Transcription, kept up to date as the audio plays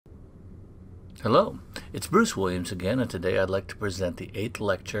Hello, it's Bruce Williams again, and today I'd like to present the 8th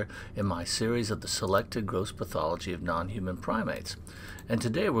lecture in my series of the selected gross pathology of non-human primates. And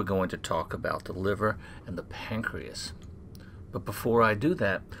today we're going to talk about the liver and the pancreas. But before I do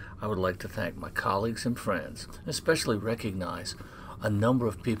that, I would like to thank my colleagues and friends, and especially recognize a number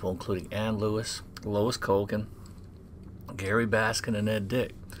of people including Ann Lewis, Lois Colgan, Gary Baskin, and Ed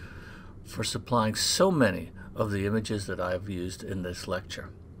Dick for supplying so many of the images that I've used in this lecture.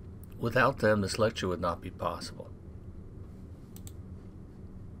 Without them, this lecture would not be possible.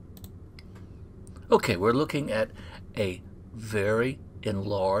 Okay, we're looking at a very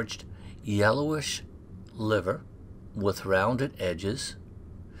enlarged yellowish liver with rounded edges.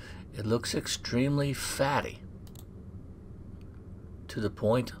 It looks extremely fatty to the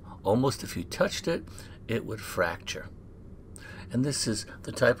point almost if you touched it, it would fracture. And this is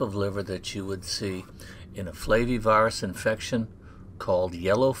the type of liver that you would see in a flavivirus infection called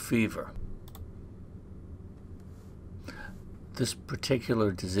yellow fever. This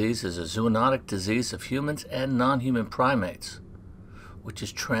particular disease is a zoonotic disease of humans and non-human primates, which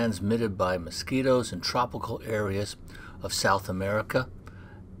is transmitted by mosquitoes in tropical areas of South America,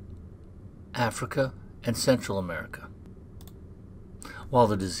 Africa, and Central America. While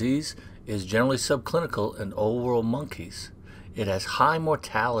the disease is generally subclinical in Old World monkeys, it has high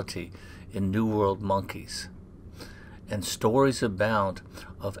mortality in New World monkeys. And stories abound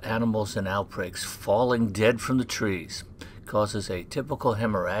of animals in outbreaks falling dead from the trees. It causes a typical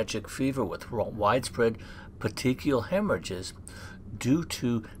hemorrhagic fever with widespread petechial hemorrhages due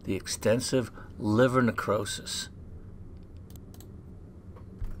to the extensive liver necrosis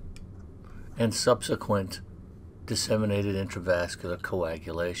and subsequent disseminated intravascular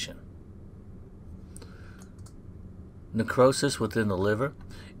coagulation. Necrosis within the liver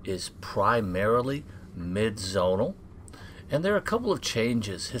is primarily mid-zonal, and there are a couple of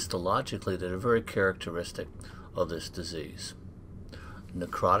changes histologically that are very characteristic of this disease.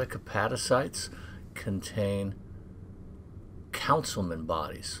 Necrotic hepatocytes contain councilman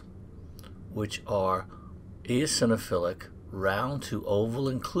bodies, which are eosinophilic, round to oval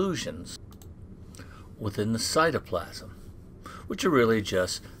inclusions within the cytoplasm, which are really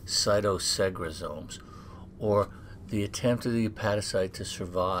just cytosegrosomes, or the attempt of the hepatocyte to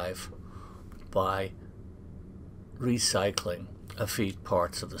survive by recycling effete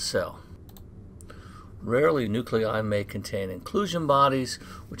parts of the cell. Rarely, nuclei may contain inclusion bodies,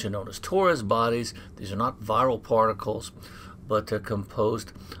 which are known as Torres bodies. These are not viral particles, but they're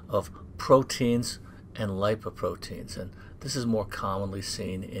composed of proteins and lipoproteins, and this is more commonly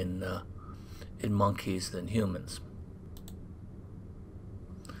seen in monkeys than humans.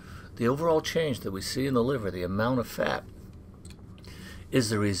 The overall change that we see in the liver, the amount of fat, is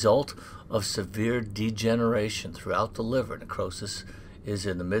the result of severe degeneration throughout the liver. Necrosis is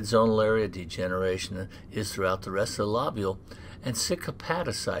in the mid-zonal area, degeneration is throughout the rest of the lobule, and sick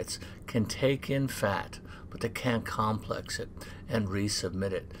hepatocytes can take in fat, but they can't complex it and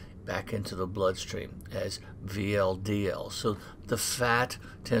resubmit it back into the bloodstream as VLDL. So the fat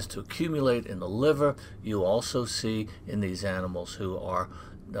tends to accumulate in the liver. You also see in these animals who are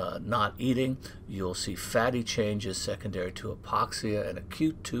not eating, you'll see fatty changes secondary to hypoxia and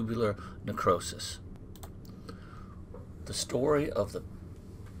acute tubular necrosis. The story of the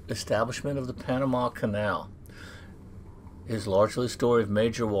establishment of the Panama Canal is largely a story of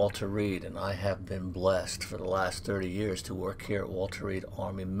Major Walter Reed, and I have been blessed for the last 30 years to work here at Walter Reed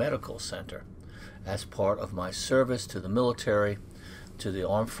Army Medical Center as part of my service to the military, to the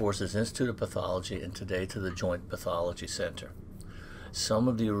Armed Forces Institute of Pathology, and today to the Joint Pathology Center. Some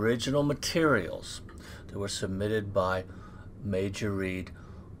of the original materials that were submitted by Major Reed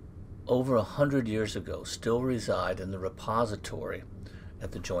over 100 years ago still reside in the repository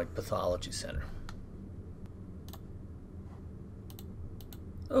at the Joint Pathology Center.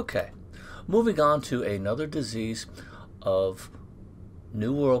 Okay, moving on to another disease of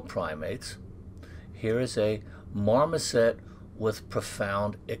New World primates. Here is a marmoset with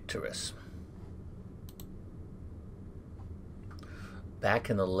profound icterus.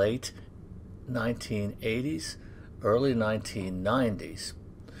 Back in the late 1980s, early 1990s,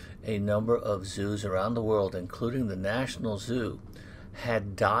 a number of zoos around the world, including the National Zoo,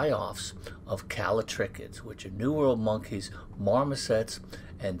 had die-offs of callitrichids, which are New World monkeys, marmosets,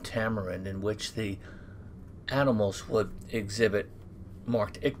 and tamarin, in which the animals would exhibit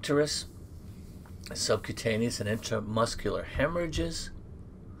marked icterus, subcutaneous and intramuscular hemorrhages,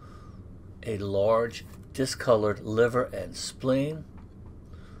 a large discolored liver and spleen,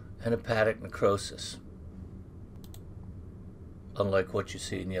 and hepatic necrosis. Unlike what you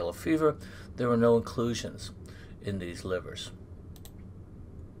see in yellow fever, there were no inclusions in these livers.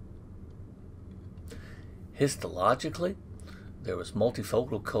 Histologically, there was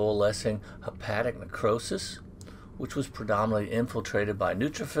multifocal coalescing hepatic necrosis, which was predominantly infiltrated by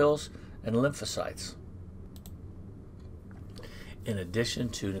neutrophils and lymphocytes. In addition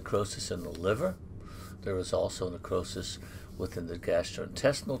to necrosis in the liver, there was also necrosis within the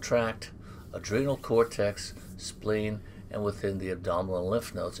gastrointestinal tract, adrenal cortex, spleen, and within the abdominal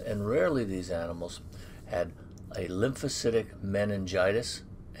lymph nodes. And rarely these animals had a lymphocytic meningitis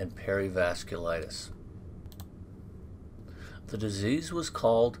and perivasculitis. The disease was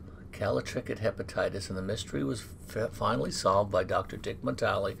called callitrichid hepatitis, and the mystery was finally solved by Dr. Dick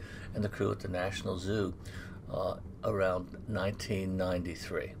Montali and the crew at the National Zoo around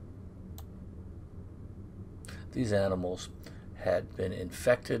 1993. These animals had been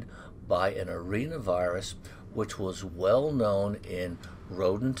infected by an arenavirus, which was well known in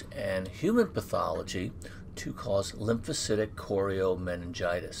rodent and human pathology to cause lymphocytic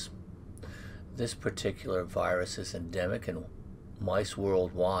choriomeningitis. This particular virus is endemic in mice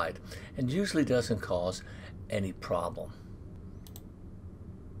worldwide and usually doesn't cause any problem.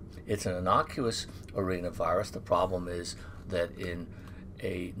 It's an innocuous arenavirus. The problem is that in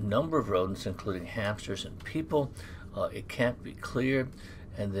a number of rodents, including hamsters and people, it can't be cleared,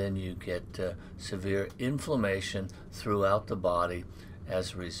 and then you get severe inflammation throughout the body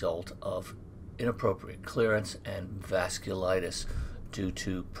as a result of inappropriate clearance and vasculitis due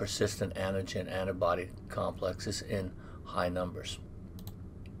to persistent antigen-antibody complexes in high numbers.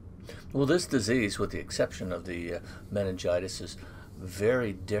 Well, this disease, with the exception of the meningitis, is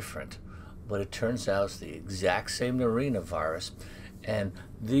very different, but it turns out it's the exact same arenavirus, and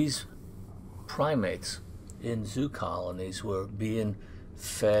these primates in zoo colonies were being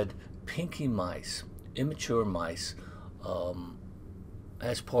fed pinky mice, immature mice,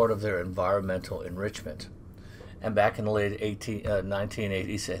 as part of their environmental enrichment. And back in the late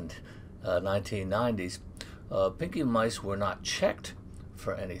 1980s and 1990s, pinky mice were not checked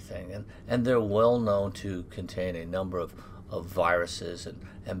for anything, and they're well known to contain a number of viruses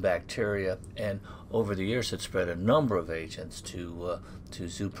and bacteria, and over the years had spread a number of agents to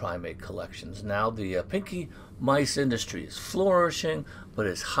zoo primate collections. Now the pinky mice industry is flourishing, but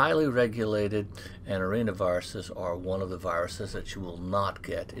it's highly regulated, and arenaviruses are one of the viruses that you will not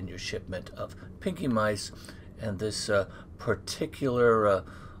get in your shipment of pinky mice. And this particular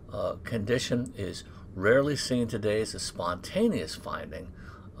condition is rarely seen today as a spontaneous finding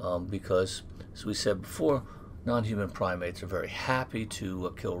because, as we said before, non-human primates are very happy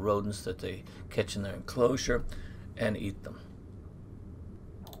to kill rodents that they catch in their enclosure and eat them.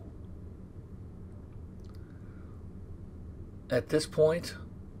 At this point,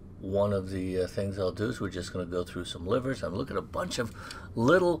 one of the things I'll do is we're just going to go through some livers and look at a bunch of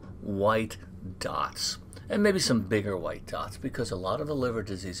little white dots, and maybe some bigger white dots, because a lot of the liver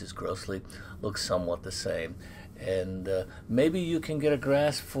diseases grossly look somewhat the same. And maybe you can get a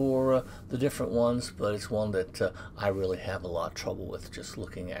grasp for the different ones, but it's one that I really have a lot of trouble with just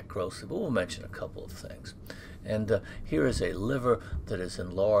looking at grossly. But we'll mention a couple of things. And here is a liver that is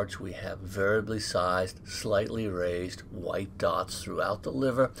enlarged. We have variably sized, slightly raised white dots throughout the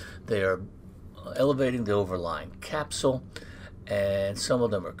liver. They are elevating the overlying capsule, and some of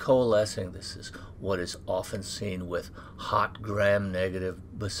them are coalescing. This is what is often seen with hot gram-negative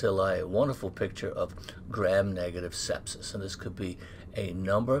bacilli, a wonderful picture of gram-negative sepsis. And this could be a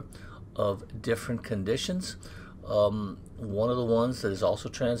number of different conditions. One of the ones that is also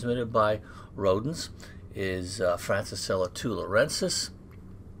transmitted by rodents is Francisella tularensis.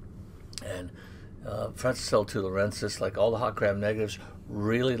 And Francisella tularensis, like all the hot gram-negatives,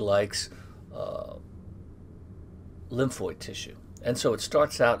 really likes lymphoid tissue. And so it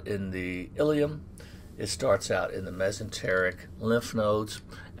starts out in the ileum, it starts out in the mesenteric lymph nodes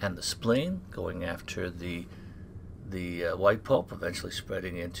and the spleen, going after the white pulp, eventually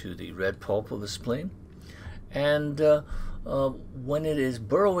spreading into the red pulp of the spleen. And when it is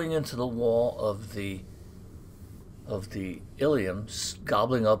burrowing into the wall of the ileum,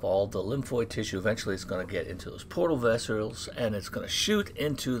 gobbling up all the lymphoid tissue, eventually it's going to get into those portal vessels, and it's going to shoot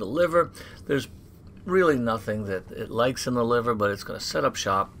into the liver. There's really nothing that it likes in the liver, but it's going to set up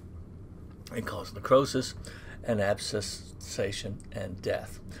shop and cause necrosis and abscessation and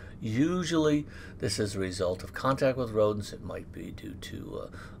death. Usually this is a result of contact with rodents. It might be due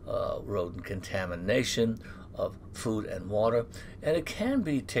to rodent contamination of food and water, and it can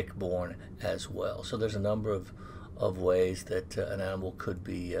be tick-borne as well. So there's a number of ways that an animal could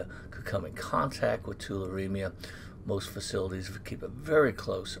come in contact with tularemia. Most facilities keep a very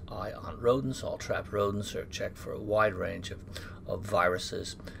close eye on rodents. All trapped rodents are checked for a wide range of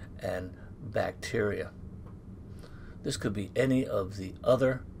viruses and bacteria. This could be any of the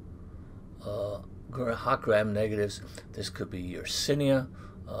other hot gram negatives. This could be Yersinia,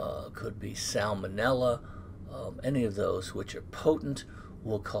 could be Salmonella. Any of those which are potent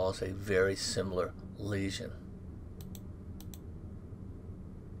will cause a very similar lesion.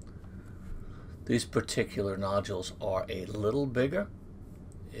 These particular nodules are a little bigger.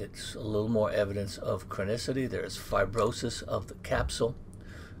 It's a little more evidence of chronicity. There's fibrosis of the capsule,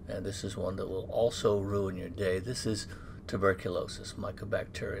 and this is one that will also ruin your day. This is tuberculosis,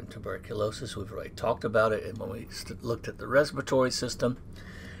 Mycobacterium tuberculosis. We've already talked about it when we looked at the respiratory system.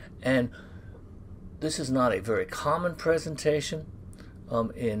 And this is not a very common presentation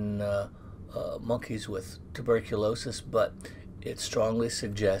in monkeys with tuberculosis, but it strongly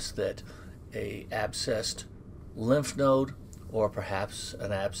suggests that a abscessed lymph node, or perhaps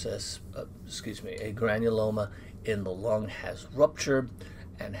an abscess, a granuloma in the lung has ruptured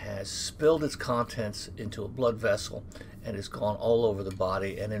and has spilled its contents into a blood vessel and has gone all over the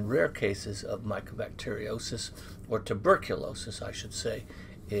body. And in rare cases of mycobacteriosis, or tuberculosis, I should say,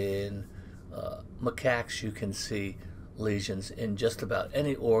 in macaques, you can see lesions in just about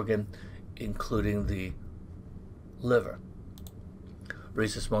any organ, including the liver.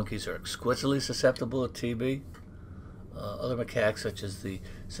 Rhesus monkeys are exquisitely susceptible to TB. Other macaques, such as the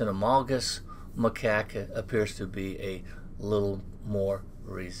cynomolgus macaque, appears to be a little more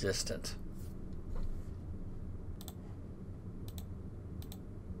resistant.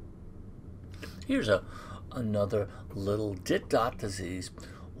 Here's another little dit-dot disease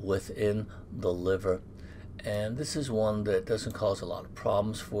within the liver, and this is one that doesn't cause a lot of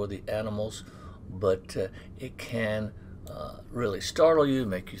problems for the animals, but it can really startle you,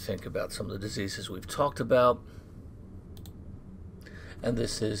 make you think about some of the diseases we've talked about. And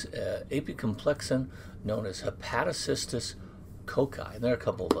this is apicomplexan, known as Hepatocystis cocci. And there are a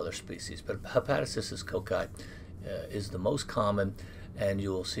couple of other species, but Hepatocystis cocci is the most common, and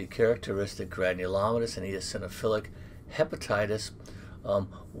you will see characteristic granulomatous and eosinophilic hepatitis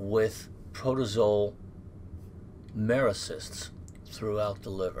with protozoal merocysts throughout the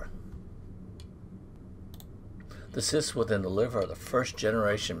liver. The cysts within the liver are the first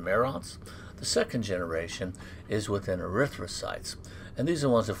generation merots. The second generation is within erythrocytes. And these are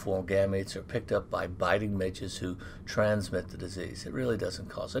ones that form gametes or picked up by biting midges who transmit the disease. It really doesn't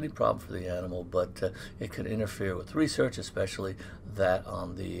cause any problem for the animal, but it could interfere with research, especially that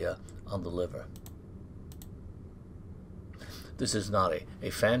on the liver. This is not a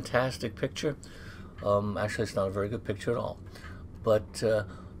fantastic picture. Actually, it's not a very good picture at all. But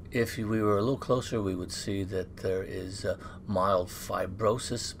if we were a little closer, we would see that there is mild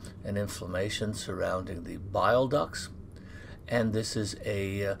fibrosis and inflammation surrounding the bile ducts. And this is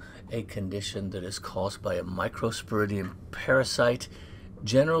a condition that is caused by a microsporidium parasite,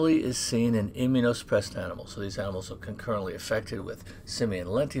 generally is seen in immunosuppressed animals. So these animals are concurrently affected with simian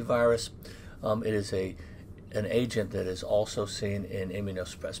lentivirus. It is an agent that is also seen in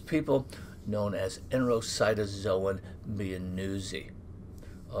immunosuppressed people, known as enterocytozoan Bianusi.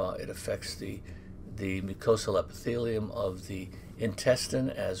 It affects the mucosal epithelium of the intestine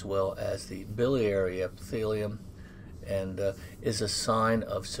as well as the biliary epithelium, and is a sign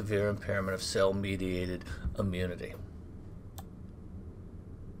of severe impairment of cell-mediated immunity.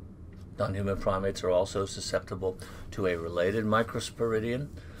 Non-human primates are also susceptible to a related microsporidium,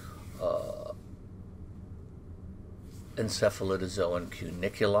 encephalidozoan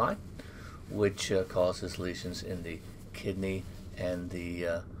cuniculi, which causes lesions in the kidney and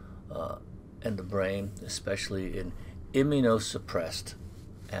the brain, especially in immunosuppressed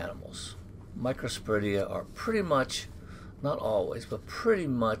animals. Microsporidia are pretty much, not always, but pretty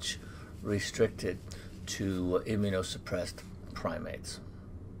much restricted to immunosuppressed primates.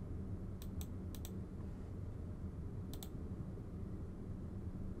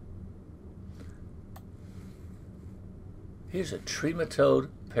 Here's a trematode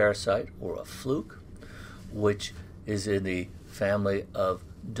parasite, or a fluke, which is in the family of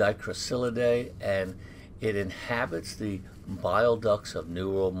Dicrocyllidae, and it inhabits the bile ducts of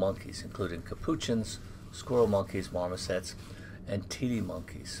neural monkeys, including capuchins, squirrel monkeys, marmosets, and titi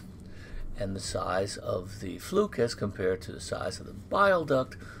monkeys. And the size of the fluke as compared to the size of the bile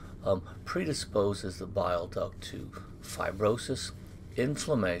duct predisposes the bile duct to fibrosis,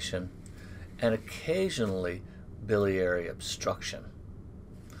 inflammation, and occasionally biliary obstruction.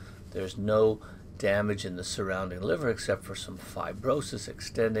 There's no damage in the surrounding liver except for some fibrosis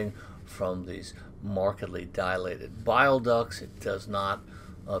extending from these markedly dilated bile ducts. It does not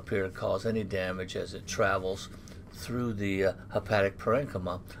appear to cause any damage as it travels through the hepatic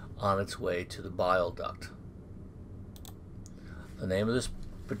parenchyma on its way to the bile duct. The name of this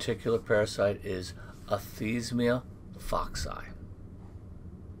particular parasite is Athesmia foxi.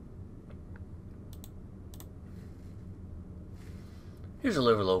 Here's a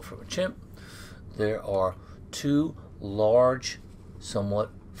liver lobe from a chimp. There are two large, somewhat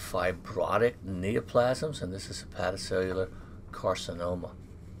fibrotic neoplasms, and this is hepatocellular carcinoma.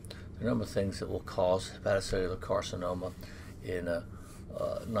 There are a number of things that will cause hepatocellular carcinoma in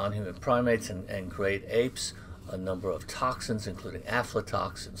non-human primates and great apes. A number of toxins, including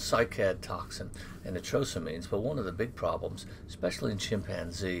aflatoxin, cycad toxin, and nitrosamines. But one of the big problems, especially in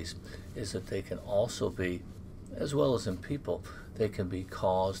chimpanzees, is that they can also be, as well as in people, they can be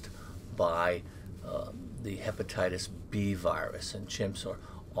caused by the hepatitis B virus. And chimps are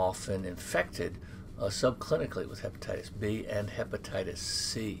often infected subclinically with hepatitis B and hepatitis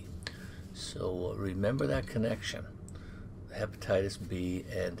C. So remember that connection, hepatitis B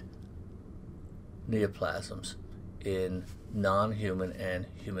and neoplasms in non-human and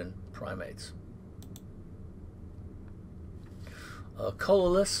human primates.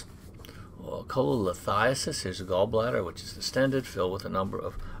 Cololiths, or cololithiasis, here's a gallbladder which is distended, filled with a number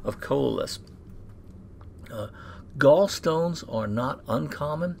of cololiths. Gallstones are not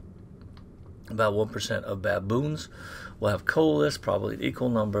uncommon. About 1% of baboons will have cololiths, probably an equal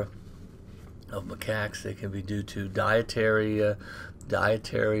number of macaques. They can be due to dietary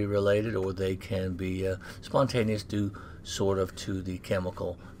related, or they can be spontaneous due sort of to the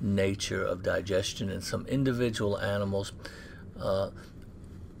chemical nature of digestion in some individual animals.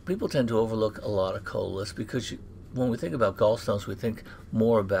 People tend to overlook a lot of cololiths because when we think about gallstones, we think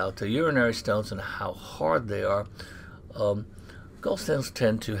more about urinary stones and how hard they are. Gallstones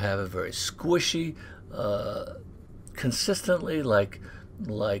tend to have a very squishy, consistently like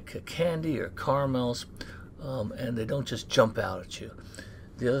candy or caramels, and they don't just jump out at you.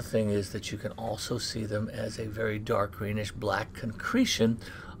 The other thing is that you can also see them as a very dark greenish black concretion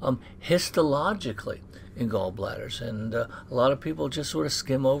histologically in gallbladders, and a lot of people just sort of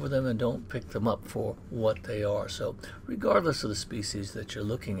skim over them and don't pick them up for what they are. So regardless of the species that you're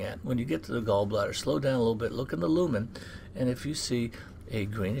looking at, when you get to the gallbladder, slow down a little bit, look in the lumen, and if you see a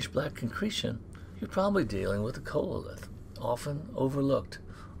greenish black concretion, you're probably dealing with a cololith, often overlooked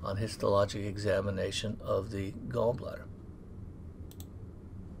on histologic examination of the gallbladder.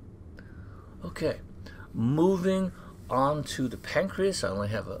 Okay, moving on to the pancreas. I only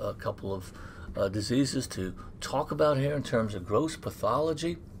have a couple of diseases to talk about here in terms of gross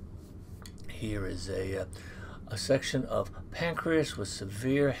pathology. Here is a section of pancreas with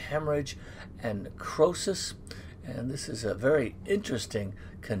severe hemorrhage and necrosis, and this is a very interesting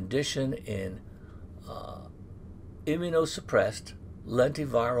condition in immunosuppressed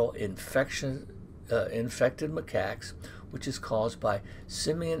lentiviral infected macaques, which is caused by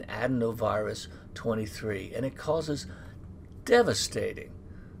simian adenovirus 23, and it causes devastating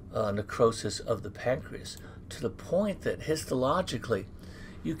necrosis of the pancreas to the point that histologically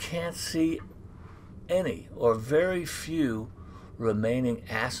you can't see any or very few remaining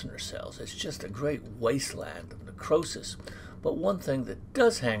acinar cells. It's just a great wasteland of necrosis. But one thing that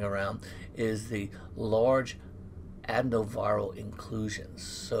does hang around is the large adenoviral inclusions.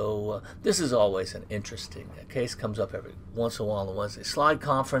 So this is always an interesting case. Comes up every once in a while on the Wednesday slide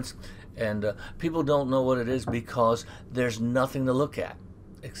conference, and people don't know what it is because there's nothing to look at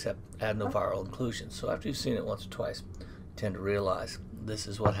except adenoviral inclusions. So after you've seen it once or twice, you tend to realize this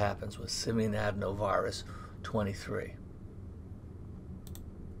is what happens with simian adenovirus 23.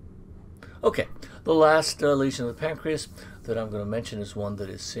 Okay, the last lesion of the pancreas that I'm going to mention is one that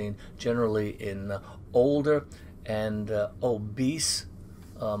is seen generally in older and obese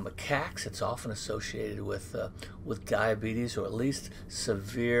macaques. It's often associated with diabetes, or at least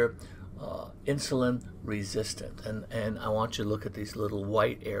severe insulin resistant. And I want you to look at these little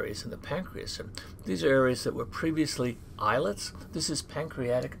white areas in the pancreas. And these are areas that were previously islets. This is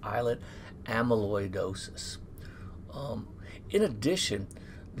pancreatic islet amyloidosis. In addition,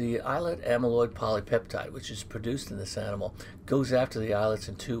 the islet amyloid polypeptide, which is produced in this animal, goes after the islets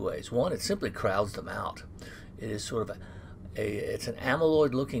in two ways. One, it simply crowds them out. It is sort of it's an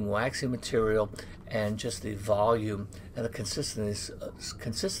amyloid-looking waxy material, and just the volume and the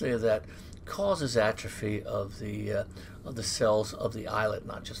consistency of that causes atrophy of the cells of the islet,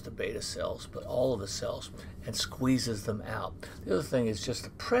 not just the beta cells, but all of the cells, and squeezes them out. The other thing is just the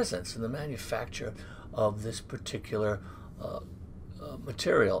presence and the manufacture of this particular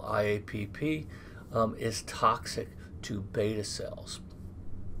material, IAPP, is toxic to beta cells.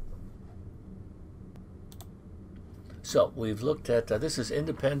 So we've looked at, this is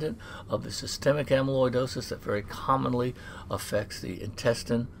independent of the systemic amyloidosis that very commonly affects the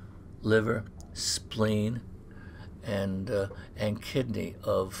intestine, liver, spleen, and kidney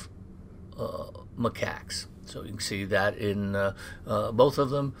of macaques. So you can see that in both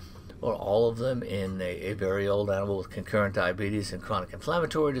of them. or all of them in a very old animal with concurrent diabetes and chronic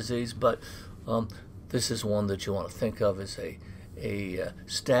inflammatory disease, but this is one that you want to think of as a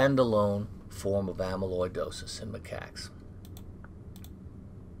standalone form of amyloidosis in macaques.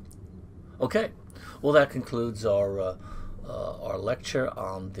 Okay, well, that concludes our lecture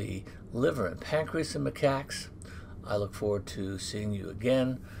on the liver and pancreas in macaques. I look forward to seeing you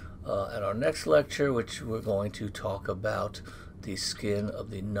again at our next lecture, which we're going to talk about the skin of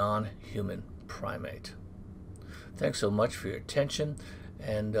the non-human primate. Thanks so much for your attention,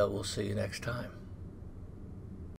 and we'll see you next time.